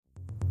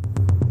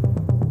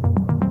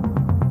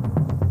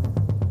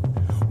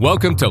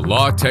Welcome to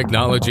Law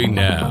Technology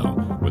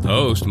Now, with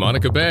host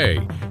Monica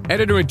Bay,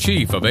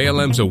 editor-in-chief of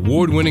ALM's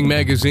award-winning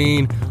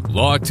magazine,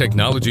 Law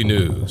Technology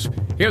News.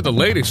 Hear the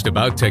latest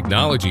about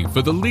technology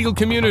for the legal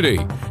community.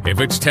 If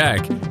it's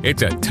tech,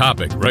 it's a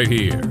topic right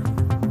here.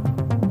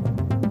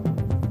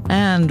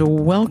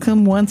 And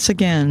welcome once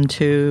again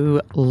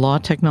to Law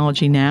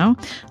Technology Now.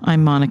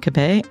 I'm Monica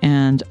Bay,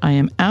 and I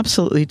am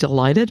absolutely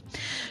delighted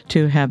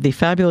to have the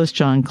fabulous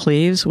John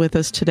Cleves with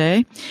us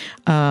today.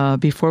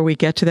 Before we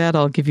get to that,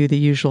 I'll give you the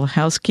usual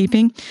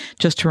housekeeping,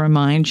 just to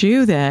remind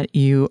you that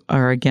you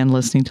are again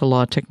listening to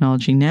Law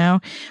Technology Now,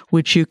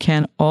 which you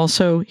can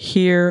also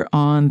hear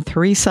on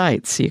 3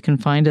 sites. You can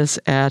find us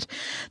at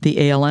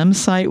the ALM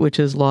site, which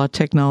is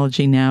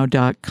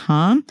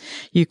lawtechnologynow.com.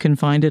 You can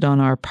find it on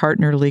our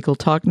partner Legal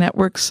Talk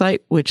Network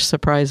site, which,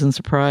 surprise and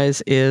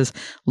surprise, is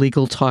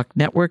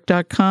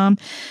LegalTalkNetwork.com.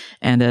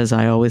 And as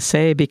I always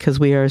say, because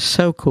we are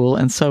so cool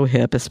and so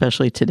hip,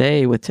 especially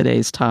today with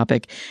today's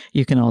topic,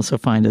 you can also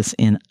find us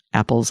in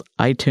Apple's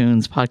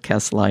iTunes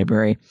podcast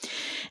library.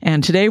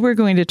 And today we're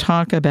going to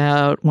talk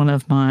about one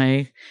of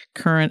my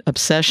current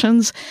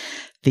obsessions,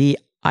 the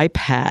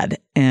iPad.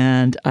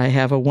 And I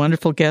have a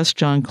wonderful guest,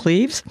 John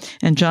Cleves.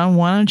 And John,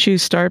 why don't you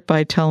start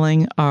by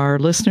telling our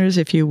listeners,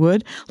 if you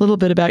would, a little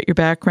bit about your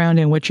background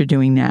and what you're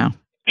doing now.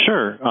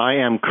 Sure. I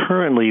am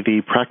currently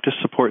the practice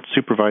support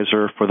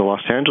supervisor for the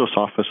Los Angeles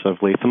office of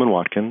Latham &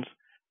 Watkins.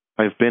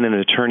 I've been an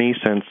attorney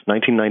since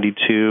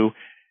 1992,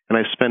 and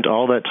I've spent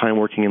all that time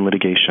working in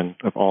litigation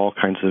of all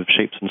kinds of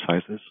shapes and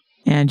sizes.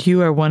 And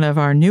you are one of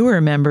our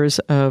newer members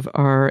of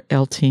our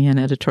LTN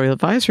Editorial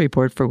Advisory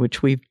Board, for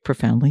which we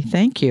profoundly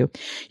thank you.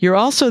 You're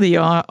also the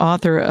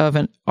author of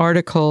an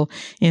article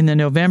in the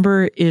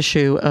November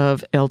issue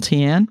of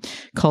LTN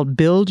called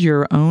Build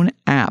Your Own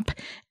App.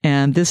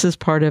 And this is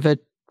part of a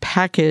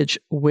package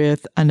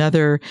with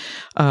another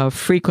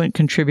frequent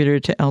contributor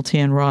to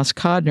LTN, Ross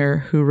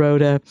Codner, who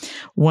wrote a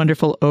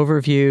wonderful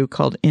overview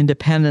called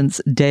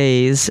Independence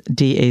Daze,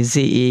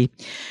 D-A-Z-E,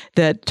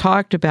 that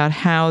talked about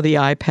how the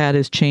iPad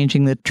is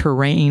changing the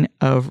terrain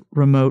of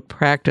remote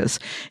practice.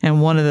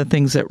 And one of the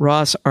things that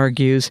Ross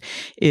argues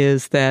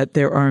is that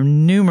there are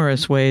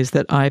numerous ways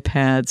that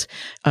iPads,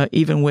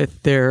 even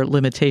with their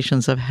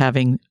limitations of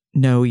having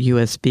no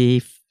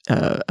USB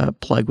a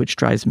plug, which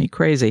drives me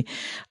crazy,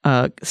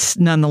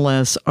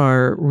 nonetheless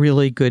are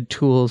really good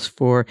tools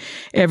for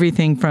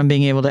everything from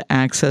being able to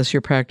access your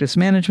practice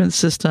management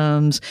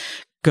systems,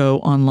 go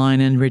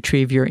online and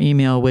retrieve your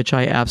email, which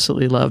I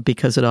absolutely love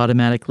because it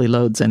automatically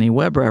loads any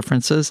web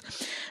references,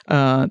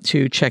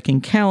 to checking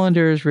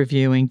calendars,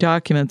 reviewing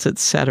documents,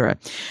 etc.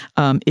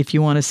 If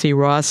you want to see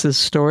Ross's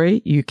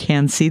story, you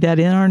can see that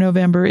in our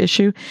November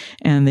issue,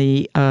 and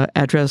the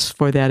address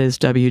for that is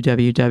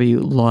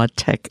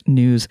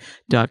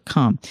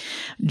www.lawtechnews.com.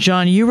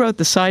 John, you wrote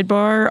the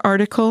sidebar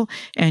article,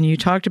 and you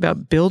talked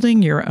about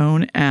building your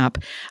own app.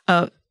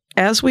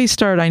 As we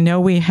start, I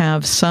know we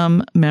have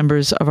some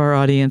members of our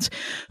audience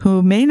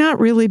who may not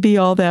really be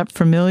all that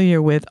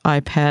familiar with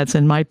iPads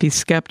and might be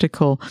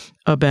skeptical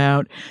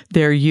about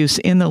their use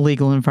in the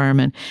legal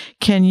environment.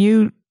 Can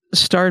you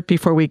start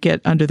before we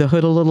get under the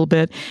hood a little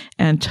bit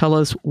and tell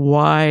us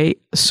why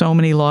so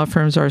many law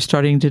firms are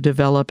starting to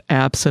develop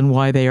apps and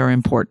why they are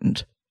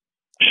important?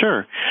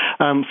 Sure.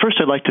 First,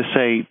 I'd like to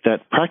say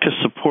that practice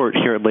support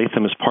here at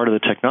Latham is part of the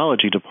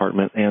technology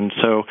department, and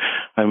so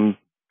I'm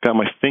got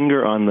my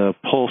finger on the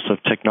pulse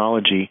of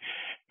technology,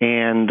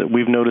 and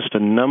we've noticed a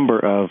number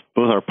of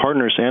both our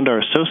partners and our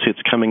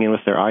associates coming in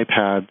with their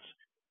iPads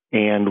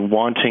and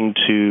wanting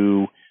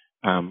to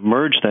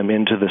merge them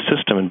into the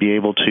system and be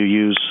able to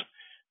use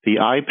the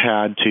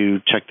iPad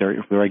to check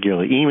their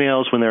regular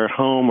emails when they're at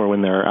home or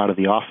when they're out of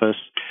the office,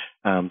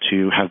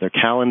 to have their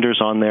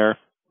calendars on there,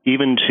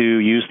 even to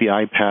use the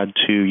iPad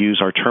to use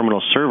our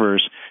terminal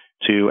servers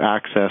to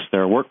access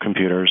their work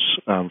computers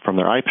from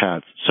their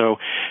iPads. So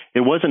it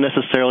wasn't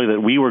necessarily that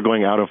we were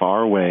going out of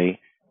our way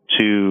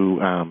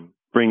to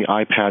bring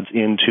iPads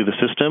into the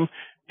system.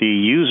 The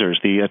users,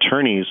 the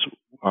attorneys,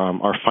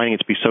 are finding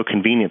it to be so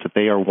convenient that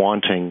they are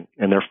wanting,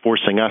 and they're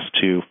forcing us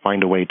to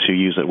find a way to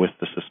use it with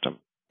the system.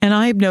 And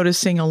I'm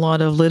noticing a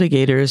lot of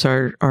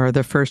litigators are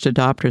the first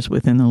adopters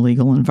within the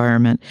legal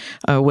environment.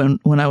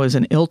 When I was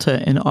in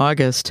ILTA in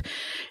August,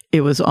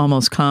 it was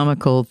almost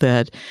comical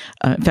that,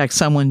 in fact,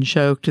 someone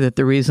joked that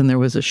the reason there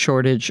was a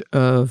shortage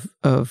of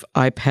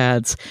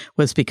iPads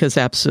was because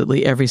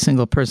absolutely every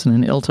single person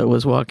in ILTA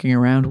was walking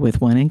around with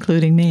one,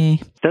 including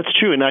me. That's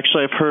true. And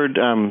actually, I've heard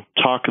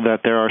talk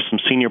that there are some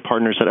senior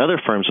partners at other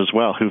firms as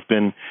well who've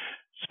been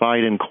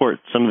spied in court.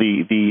 Some of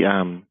the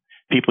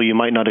people you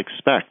might not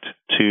expect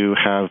to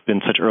have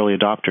been such early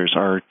adopters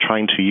are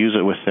trying to use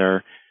it with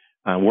their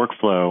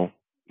workflow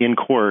in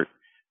court.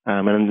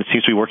 And it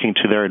seems to be working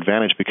to their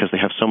advantage because they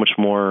have so much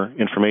more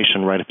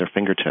information right at their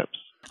fingertips.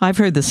 I've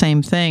heard the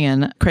same thing,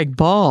 and Craig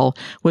Ball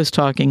was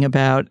talking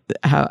about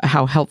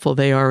how helpful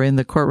they are in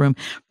the courtroom.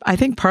 I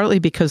think partly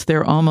because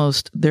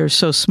they're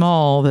so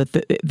small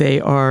that they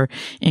are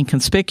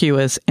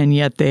inconspicuous, and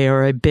yet they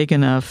are big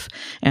enough,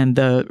 and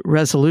the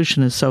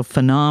resolution is so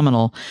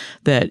phenomenal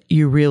that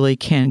you really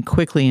can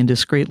quickly and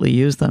discreetly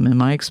use them, in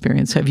my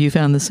experience. Have you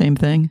found the same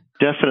thing?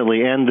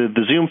 Definitely, and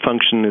the zoom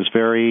function is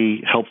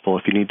very helpful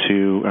if you need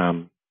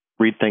to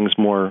read things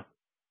more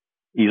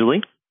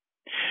easily.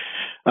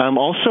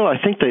 Also, I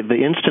think that the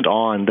instant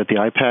on that the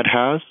iPad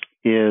has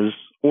is,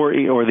 or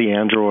the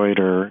Android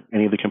or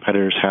any of the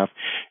competitors have,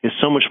 is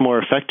so much more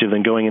effective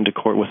than going into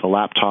court with a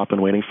laptop and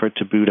waiting for it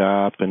to boot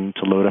up and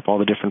to load up all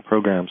the different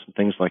programs and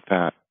things like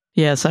that.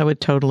 Yes, I would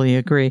totally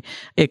agree.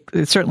 It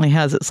certainly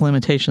has its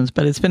limitations,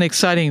 but it's been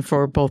exciting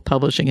for both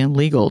publishing and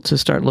legal to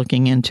start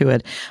looking into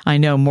it. I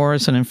know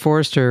Morrison &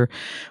 Foerster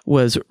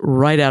was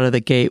right out of the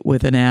gate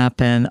with an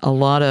app, and a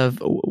lot of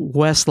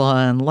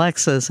Westlaw and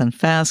Lexis and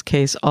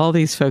Fastcase, all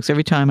these folks,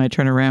 every time I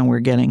turn around,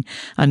 we're getting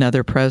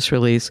another press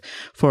release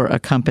for a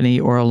company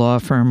or a law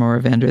firm or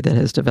a vendor that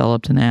has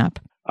developed an app.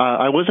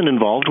 I wasn't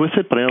involved with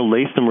it, but I know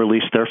Latham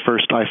released their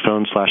first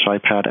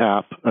iPhone/iPad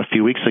app a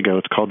few weeks ago.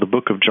 It's called the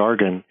Book of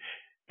Jargon.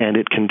 And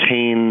it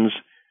contains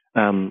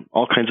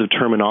all kinds of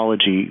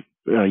terminology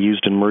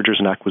used in mergers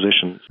and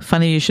acquisitions.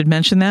 Funny you should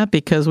mention that,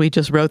 because we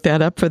just wrote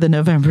that up for the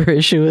November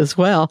issue as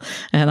well.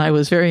 And I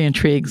was very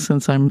intrigued,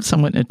 since I'm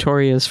somewhat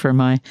notorious for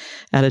my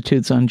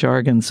attitudes on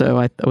jargon. So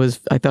I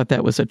thought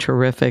that was a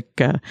terrific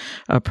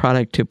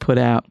product to put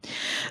out.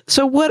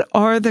 So what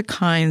are the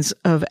kinds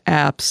of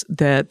apps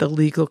that the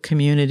legal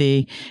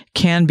community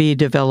can be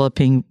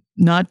developing,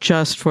 not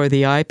just for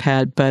the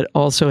iPad, but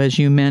also, as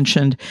you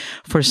mentioned,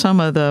 for some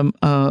of the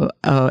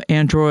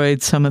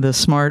Android, some of the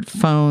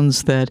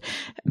smartphones that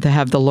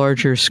have the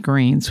larger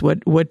screens?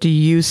 What do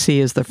you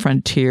see as the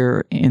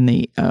frontier in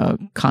the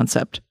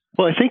concept?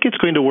 Well, I think it's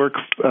going to work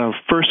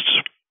first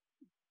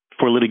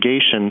for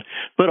litigation,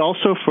 but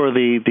also for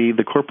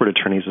the corporate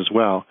attorneys as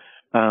well.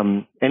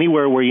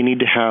 Anywhere where you need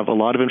to have a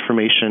lot of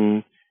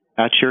information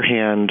at your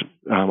hand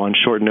on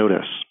short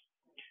notice.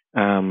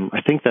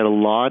 I think that a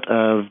lot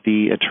of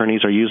the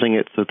attorneys are using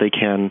it so that they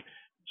can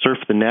surf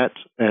the net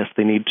if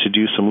they need to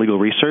do some legal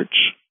research,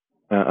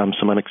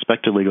 some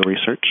unexpected legal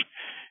research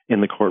in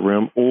the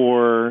courtroom,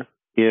 or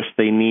if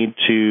they need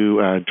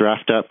to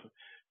draft up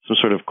some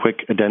sort of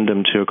quick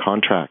addendum to a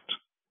contract.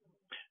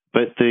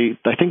 But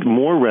I think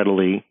more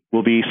readily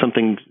will be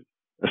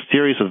a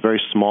series of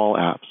very small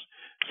apps,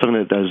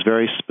 something that is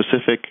very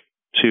specific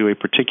to a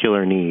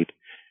particular need.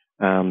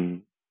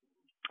 And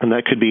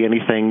that could be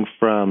anything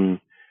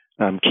from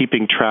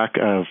keeping track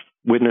of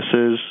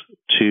witnesses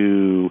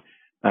to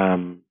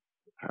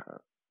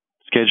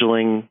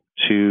scheduling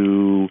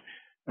to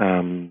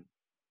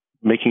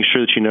making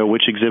sure that you know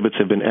which exhibits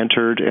have been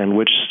entered and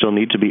which still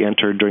need to be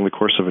entered during the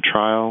course of a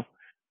trial,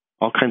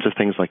 all kinds of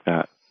things like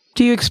that.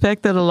 Do you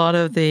expect that a lot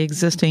of the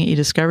existing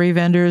e-discovery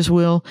vendors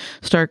will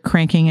start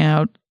cranking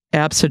out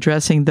apps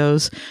addressing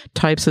those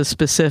types of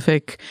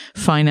specific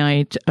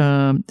finite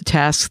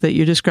tasks that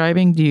you're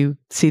describing? Do you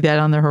see that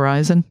on the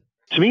horizon?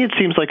 To me, it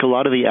seems like a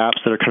lot of the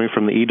apps that are coming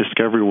from the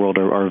e-discovery world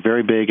are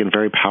very big and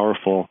very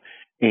powerful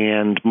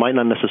and might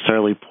not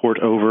necessarily port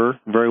over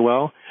very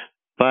well.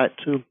 But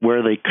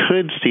where they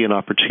could see an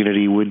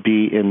opportunity would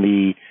be in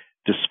the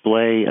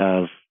display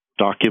of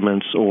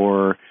documents,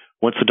 or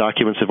once the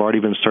documents have already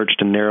been searched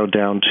and narrowed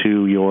down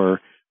to your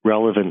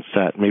relevant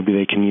set, maybe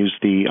they can use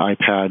the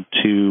iPad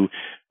to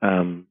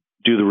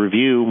do the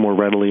review more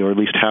readily, or at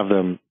least have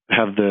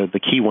the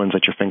key ones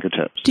at your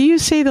fingertips. Do you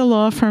see the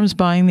law firms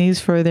buying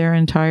these for their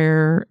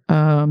entire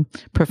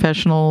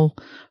professional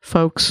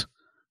folks,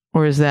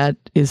 or is that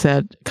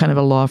kind of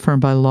a law firm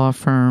by law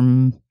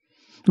firm?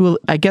 Well,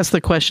 I guess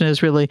the question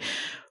is really,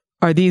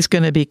 are these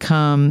going to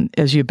become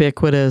as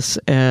ubiquitous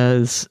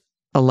as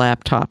a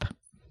laptop?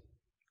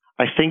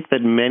 I think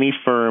that many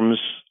firms,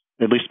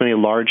 at least many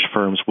large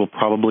firms, will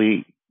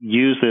probably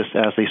use this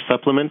as a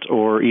supplement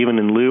or even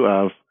in lieu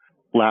of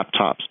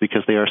laptops,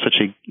 because they are such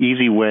an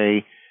easy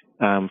way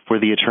for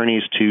the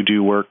attorneys to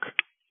do work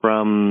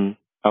from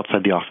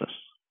outside the office.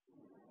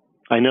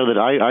 I know that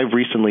I've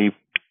recently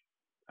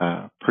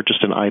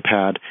purchased an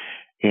iPad,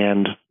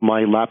 and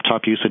my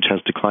laptop usage has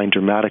declined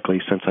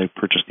dramatically since I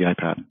purchased the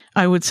iPad.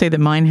 I would say that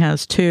mine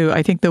has too.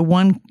 I think the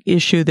one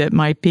issue that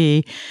might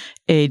be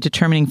a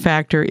determining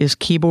factor is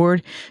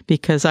keyboard,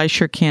 because I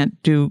sure can't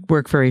do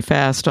work very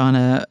fast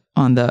on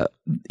the,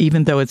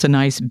 even though it's a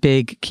nice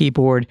big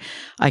keyboard,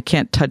 I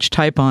can't touch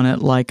type on it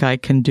like I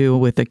can do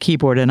with a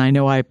keyboard. And I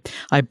know I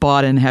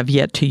bought and have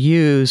yet to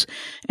use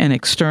an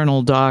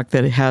external dock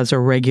that has a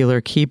regular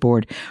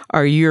keyboard.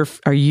 Are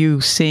you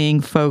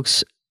seeing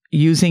folks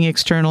using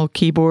external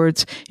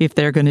keyboards if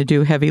they're going to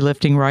do heavy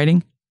lifting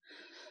writing?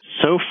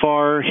 So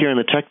far here in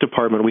the tech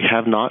department, we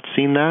have not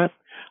seen that.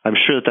 I'm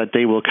sure that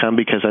day will come,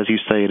 because as you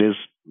say, it is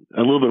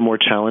a little bit more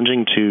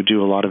challenging to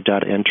do a lot of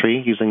data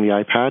entry using the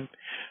iPad.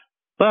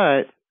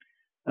 But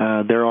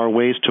there are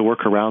ways to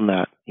work around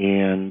that,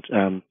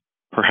 and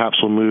perhaps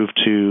we'll move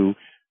to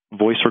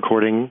voice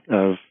recording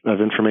of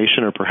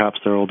information, or perhaps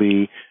there will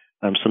be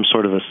some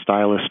sort of a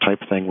stylus type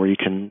thing where you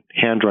can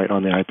handwrite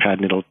on the iPad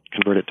and it'll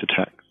convert it to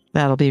text.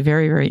 That'll be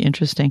very, very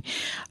interesting.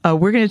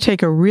 We're going to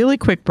take a really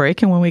quick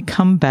break, and when we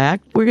come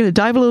back, we're going to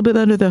dive a little bit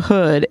under the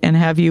hood and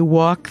have you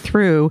walk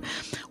through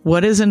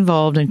what is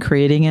involved in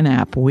creating an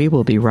app. We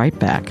will be right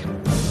back.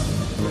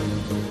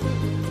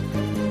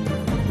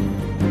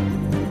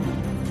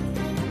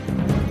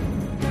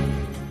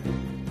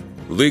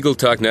 Legal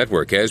Talk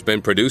Network has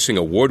been producing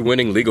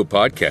award-winning legal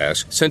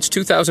podcasts since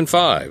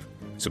 2005.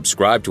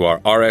 Subscribe to our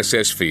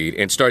RSS feed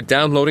and start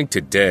downloading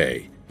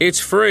today. It's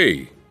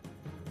free.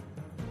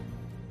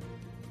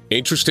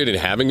 Interested in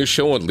having a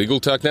show on Legal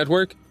Talk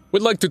Network?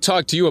 We'd like to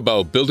talk to you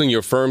about building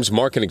your firm's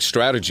marketing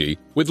strategy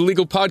with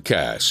legal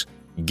podcasts.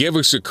 Give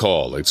us a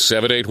call at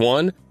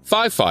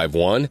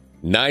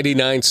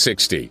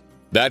 781-551-9960.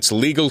 That's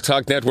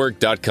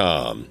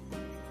LegalTalkNetwork.com.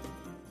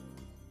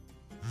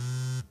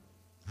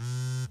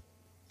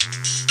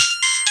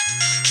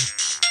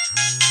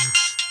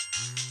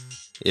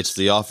 It's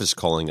the office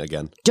calling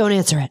again. Don't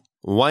answer it.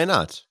 Why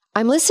not?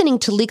 I'm listening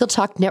to Legal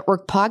Talk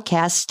Network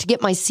podcasts to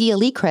get my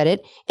CLE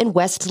credit in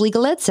West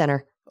Legal Ed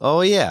Center.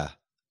 Oh, yeah.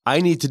 I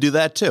need to do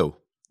that, too.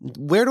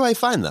 Where do I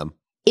find them?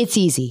 It's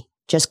easy.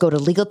 Just go to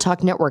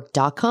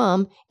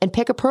LegalTalkNetwork.com and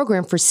pick a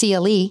program for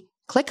CLE,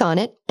 click on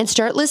it, and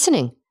start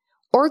listening.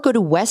 Or go to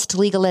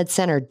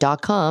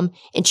WestLegalEdCenter.com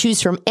and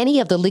choose from any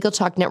of the Legal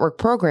Talk Network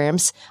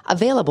programs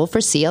available for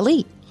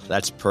CLE.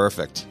 That's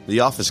perfect. The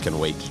office can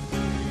wait.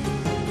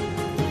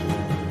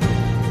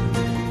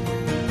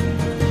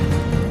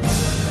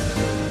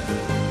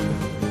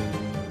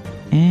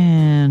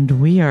 And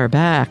we are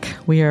back.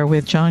 We are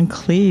with John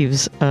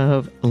Cleves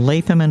of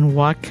Latham &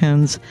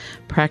 Watkins,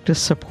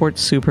 Practice Support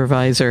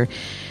Supervisor.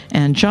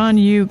 And John,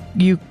 you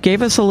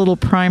gave us a little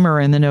primer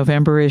in the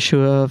November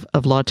issue of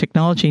Law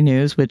Technology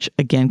News, which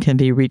again can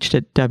be reached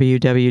at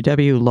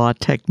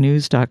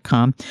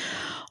www.lawtechnews.com,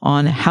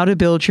 on how to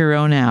build your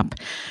own app.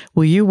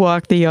 Will you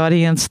walk the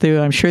audience through?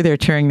 I'm sure they're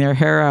tearing their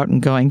hair out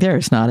and going,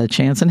 there's not a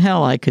chance in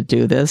hell I could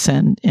do this.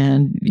 And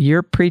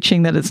you're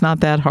preaching that it's not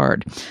that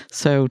hard.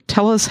 So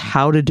tell us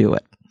how to do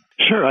it.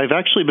 Sure. I've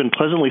actually been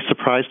pleasantly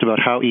surprised about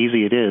how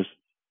easy it is.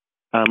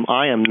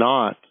 I am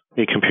not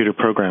a computer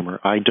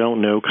programmer. I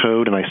don't know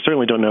code, and I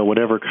certainly don't know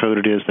whatever code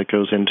it is that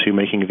goes into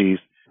making these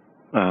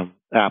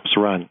apps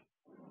run.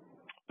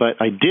 But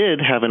I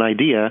did have an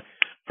idea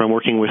from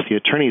working with the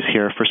attorneys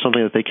here for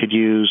something that they could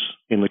use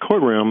in the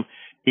courtroom,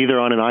 either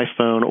on an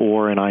iPhone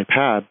or an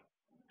iPad.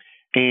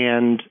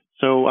 And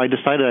so I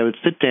decided I would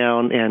sit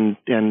down and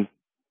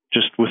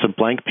just with a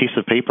blank piece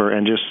of paper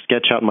and just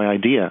sketch out my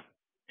idea.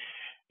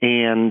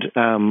 And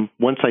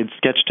once I'd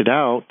sketched it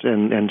out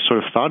and sort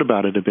of thought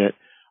about it a bit,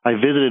 I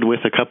visited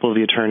with a couple of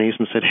the attorneys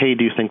and said, hey,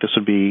 do you think this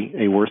would be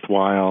a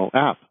worthwhile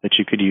app that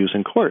you could use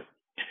in court?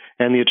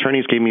 And the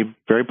attorneys gave me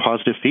very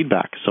positive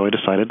feedback. So I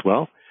decided,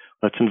 well,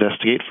 let's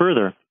investigate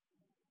further.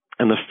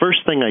 And the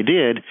first thing I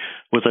did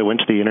was I went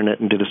to the internet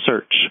and did a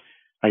search.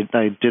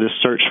 I did a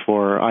search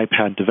for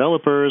iPad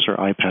developers or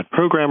iPad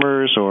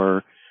programmers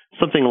or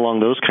something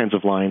along those kinds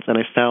of lines, and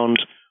I found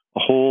a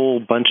whole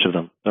bunch of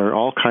them. There are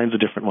all kinds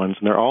of different ones,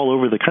 and they're all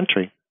over the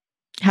country.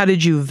 How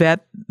did you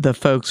vet the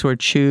folks or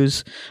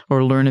choose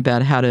or learn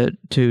about how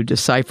to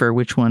decipher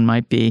which one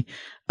might be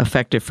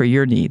effective for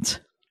your needs?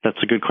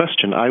 That's a good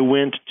question. I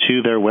went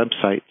to their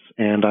websites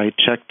and I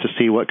checked to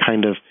see what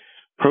kind of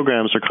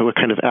programs or what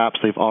kind of apps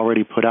they've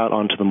already put out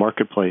onto the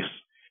marketplace.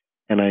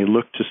 And I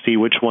looked to see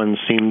which ones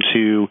seem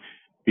to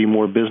be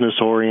more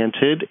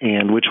business-oriented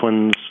and which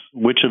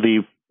of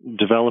the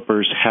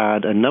developers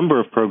had a number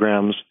of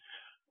programs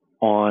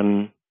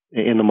in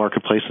the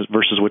marketplace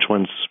versus which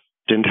ones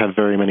didn't have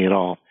very many at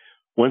all.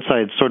 Once I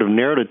had sort of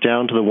narrowed it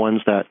down to the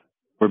ones that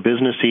were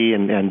businessy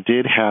and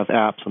did have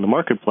apps in the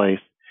marketplace,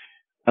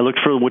 I looked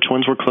for which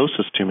ones were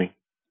closest to me.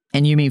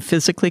 And you mean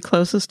physically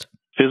closest?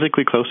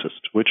 Physically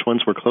closest. Which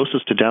ones were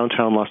closest to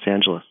downtown Los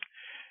Angeles.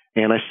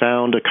 And I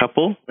found a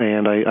couple,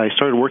 and I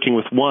started working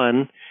with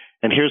one,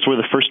 and here's where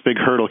the first big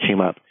hurdle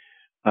came up.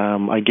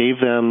 I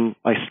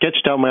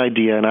sketched out my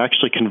idea, and I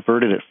actually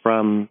converted it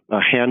from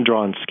a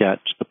hand-drawn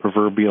sketch, the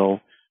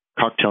proverbial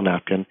cocktail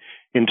napkin,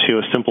 into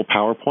a simple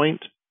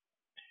PowerPoint,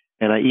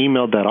 and I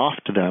emailed that off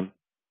to them,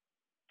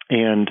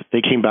 and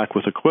they came back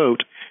with a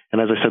quote,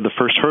 and as I said, the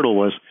first hurdle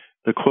was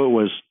the quote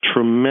was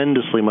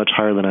tremendously much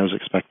higher than I was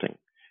expecting.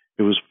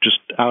 It was just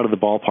out of the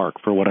ballpark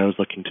for what I was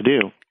looking to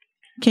do.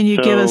 Can you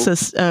give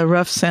us a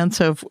rough sense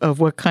of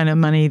what kind of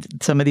money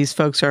some of these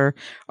folks are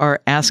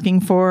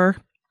asking for?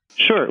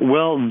 Sure.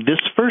 Well,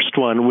 this first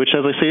one, which,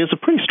 as I say, is a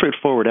pretty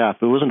straightforward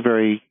app, it wasn't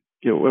very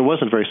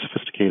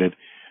sophisticated.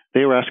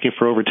 They were asking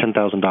for over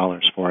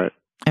 $10,000 for it.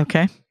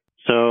 Okay.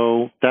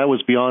 So that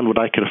was beyond what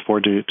I could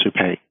afford to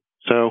pay.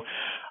 So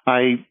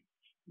I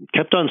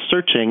kept on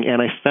searching,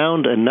 and I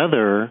found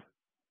another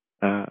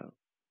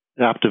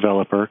app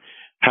developer,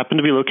 happened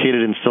to be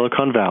located in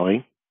Silicon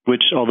Valley,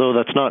 which, although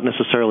that's not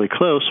necessarily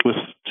close with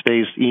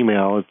today's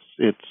email,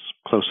 it's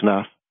close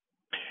enough.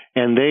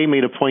 And they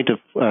made a point of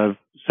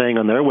saying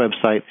on their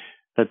website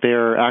that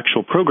their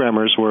actual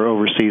programmers were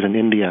overseas in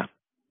India,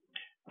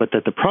 but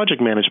that the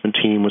project management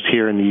team was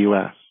here in the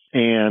U.S.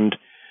 And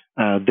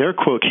their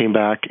quote came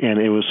back, and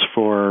it was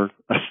for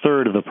a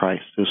third of the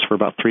price. It was for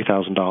about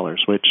 $3,000,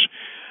 which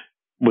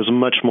was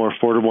much more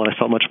affordable, and I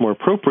felt much more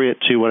appropriate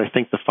to what I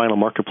think the final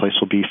marketplace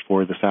will be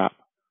for this app.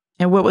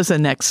 And what was the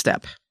next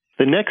step?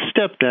 The next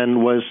step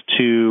then was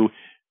to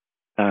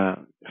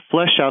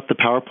flesh out the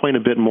PowerPoint a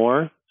bit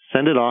more,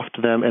 send it off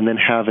to them, and then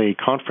have a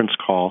conference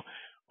call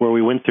where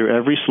we went through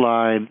every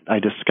slide. I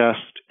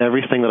discussed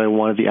everything that I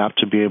wanted the app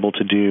to be able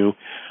to do.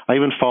 I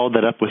even followed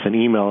that up with an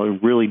email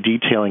really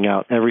detailing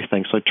out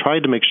everything. So I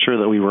tried to make sure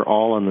that we were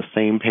all on the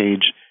same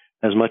page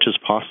as much as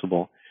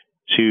possible.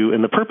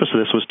 And the purpose of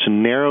this was to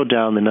narrow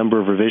down the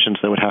number of revisions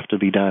that would have to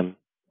be done.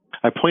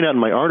 I point out in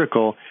my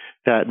article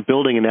that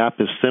building an app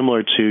is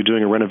similar to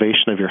doing a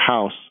renovation of your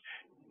house.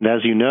 And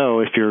as you know,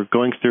 if you're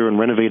going through and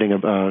renovating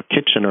a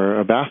kitchen or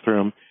a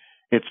bathroom,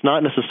 it's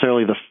not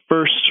necessarily the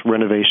first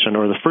renovation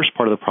or the first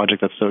part of the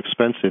project that's so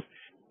expensive.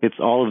 It's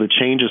all of the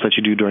changes that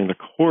you do during the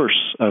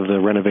course of the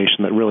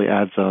renovation that really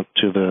adds up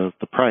to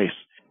the price.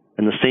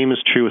 And the same is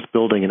true with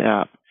building an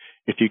app.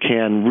 If you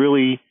can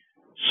really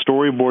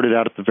storyboard it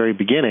out at the very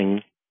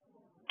beginning,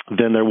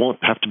 then there won't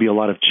have to be a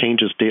lot of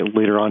changes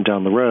later on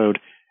down the road,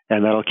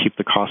 and that'll keep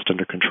the cost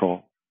under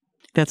control.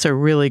 That's a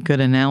really good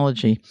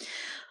analogy.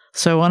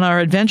 So on our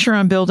adventure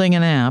on building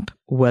an app,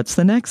 what's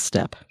the next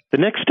step? The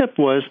next step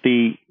was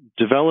the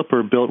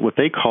developer built what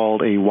they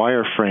called a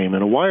wireframe,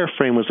 and a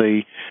wireframe was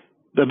a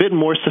bit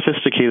more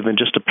sophisticated than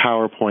just a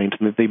PowerPoint,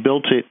 and that they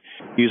built it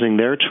using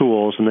their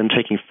tools and then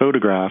taking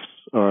photographs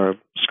or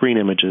screen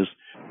images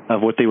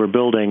of what they were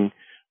building.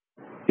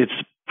 It's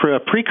a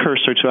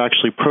precursor to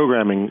actually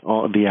programming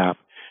the app,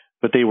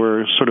 but they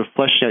were sort of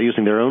fleshing out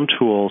using their own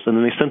tools, and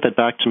then they sent that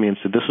back to me and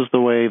said, this is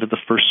the way that the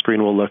first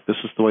screen will look, this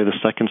is the way the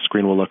second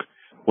screen will look.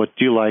 What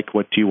do you like?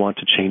 What do you want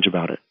to change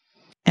about it?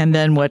 And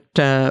then what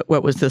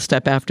was the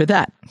step after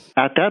that?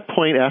 At that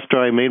point, after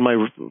I made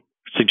my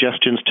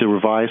suggestions to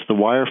revise the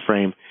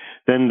wireframe,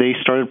 then they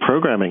started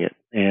programming it,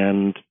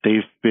 and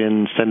they've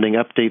been sending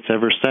updates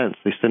ever since.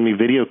 They send me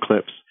video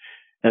clips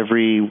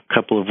every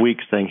couple of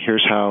weeks saying,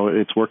 here's how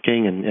it's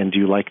working, and do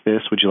you like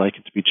this? Would you like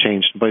it to be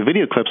changed? By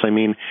video clips, I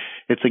mean,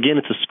 it's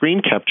a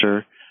screen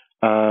capture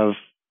of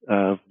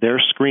their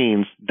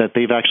screens that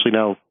they've actually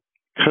now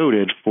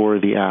coded for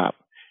the app.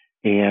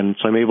 And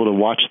so I'm able to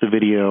watch the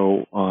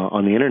video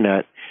on the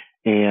internet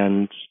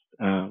and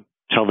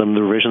tell them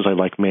the revisions I'd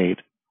like made.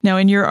 Now,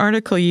 in your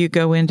article, you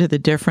go into the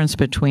difference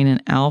between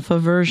an alpha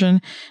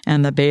version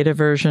and the beta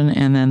version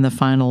and then the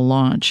final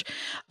launch.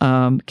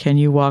 Can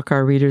you walk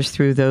our readers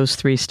through those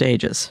three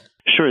stages?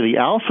 Sure. The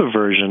alpha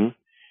version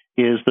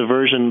is the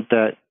version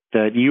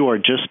that you are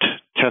just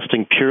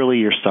testing purely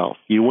yourself.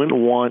 You wouldn't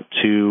want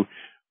to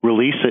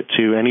release it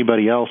to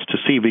anybody else to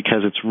see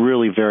because it's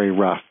really very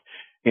rough.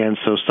 And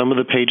so some of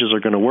the pages are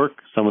going to work,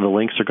 some of the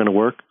links are going to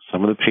work,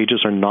 some of the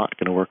pages are not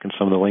going to work, and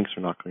some of the links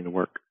are not going to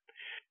work.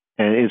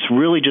 And it's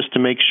really just to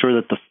make sure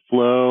that the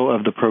flow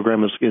of the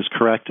program is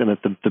correct, and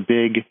that the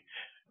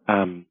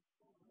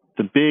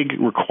big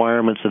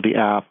requirements of the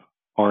app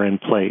are in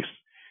place.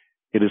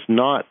 It is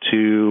not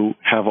to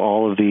have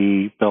all of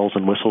the bells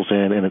and whistles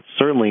in, and it's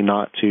certainly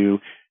not to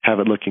have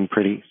it looking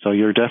pretty. So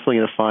you're definitely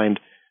going to find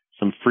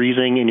some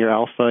freezing in your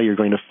alpha. You're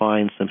going to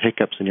find some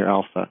hiccups in your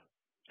alpha.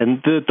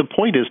 And the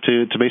point is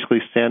to basically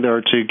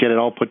to get it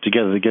all put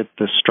together, to get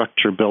the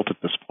structure built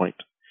at this point.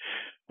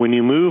 When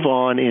you move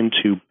on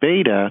into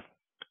beta,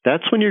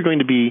 that's when you're going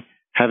to be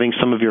having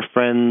some of your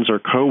friends or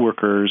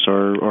coworkers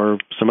or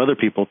some other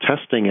people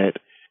testing it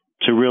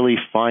to really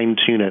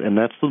fine-tune it. And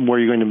that's where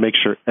you're going to make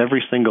sure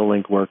every single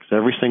link works,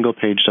 every single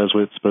page does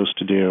what it's supposed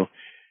to do.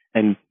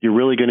 And you're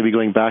really going to be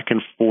going back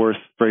and forth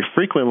very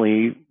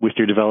frequently with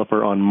your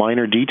developer on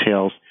minor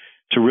details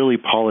to really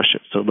polish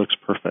it so it looks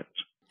perfect.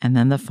 And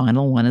then the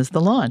final one is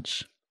the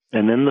launch.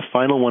 And then the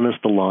final one is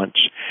the launch.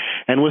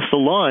 And with the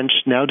launch,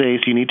 nowadays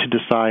you need to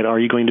decide, are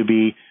you going to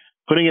be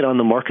putting it on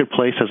the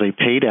marketplace as a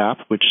paid app,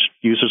 which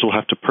users will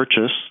have to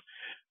purchase,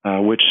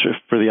 which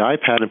for the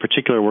iPad in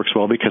particular works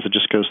well because it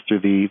just goes through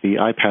the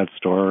iPad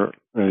store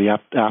or the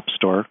app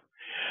store.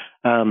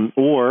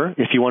 Or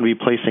if you want to be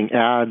placing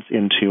ads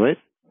into it,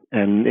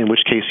 and in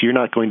which case you're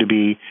not going to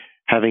be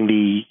having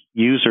the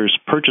users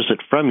purchase it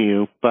from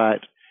you,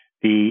 but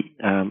the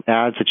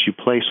ads that you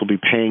place will be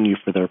paying you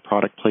for their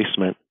product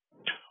placement.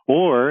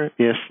 Or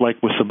if,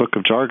 like with the Book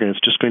of Jargon, it's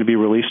just going to be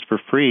released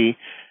for free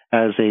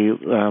as a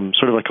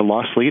sort of like a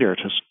loss leader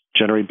to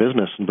generate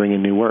business and bring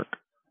in new work.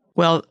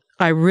 Well,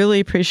 I really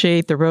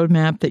appreciate the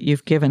roadmap that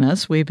you've given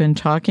us. We've been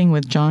talking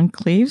with John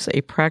Cleves, a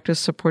practice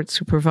support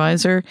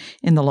supervisor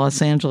in the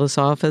Los Angeles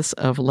office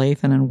of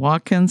Latham &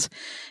 Watkins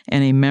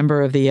and a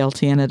member of the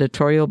LTN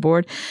editorial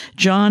board.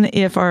 John,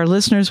 if our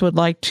listeners would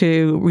like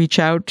to reach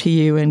out to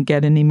you and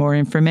get any more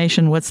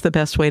information, what's the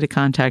best way to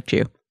contact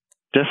you?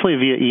 Definitely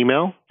via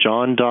email,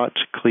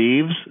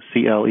 john.cleaves,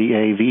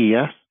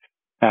 CLEAVES,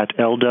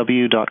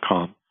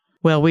 @lw.com.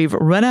 Well, we've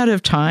run out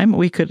of time.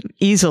 We could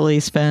easily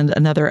spend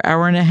another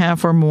hour and a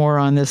half or more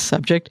on this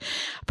subject,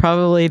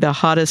 probably the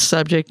hottest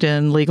subject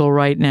in legal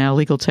right now,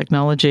 legal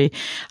technology.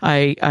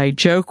 I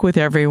joke with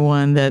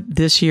everyone that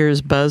this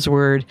year's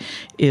buzzword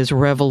is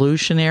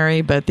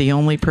revolutionary, but the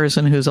only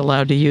person who's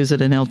allowed to use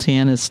it in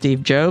LTN is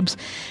Steve Jobs,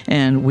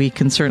 and we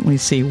can certainly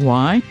see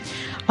why.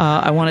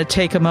 I want to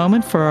take a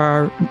moment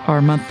for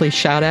our monthly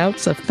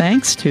shout-outs of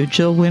thanks to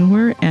Jill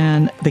Winwer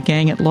and the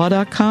gang at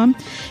law.com.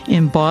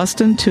 In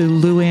Boston, to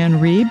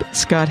Luann Reeb,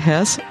 Scott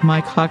Hess,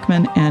 Mike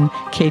Hockman, and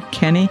Kate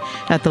Kenny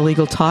at the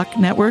Legal Talk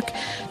Network.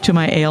 To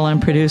my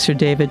ALM producer,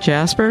 David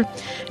Jasper.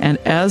 And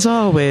as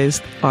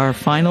always, our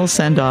final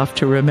send-off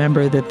to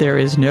remember that there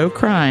is no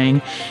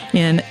crying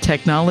in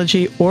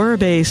technology or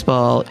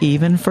baseball,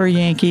 even for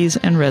Yankees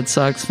and Red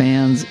Sox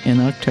fans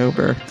in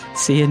October.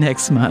 See you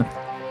next month.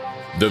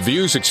 The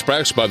views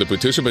expressed by the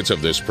participants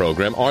of this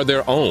program are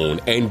their own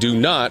and do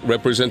not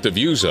represent the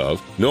views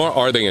of, nor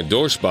are they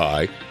endorsed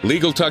by,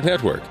 Legal Talk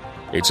Network,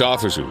 its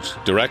officers,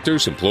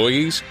 directors,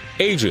 employees,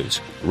 agents,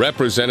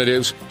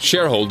 representatives,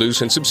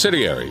 shareholders, and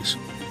subsidiaries.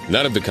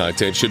 None of the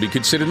content should be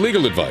considered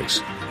legal advice.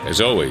 As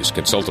always,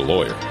 consult a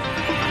lawyer.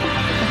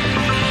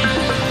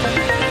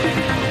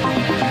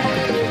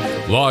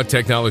 Law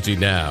Technology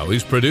Now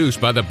is produced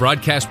by the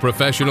broadcast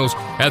professionals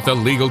at the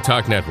Legal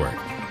Talk Network.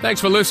 Thanks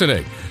for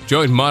listening.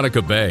 Join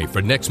Monica Bay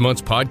for next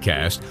month's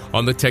podcast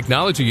on the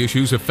technology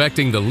issues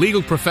affecting the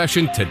legal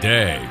profession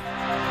today.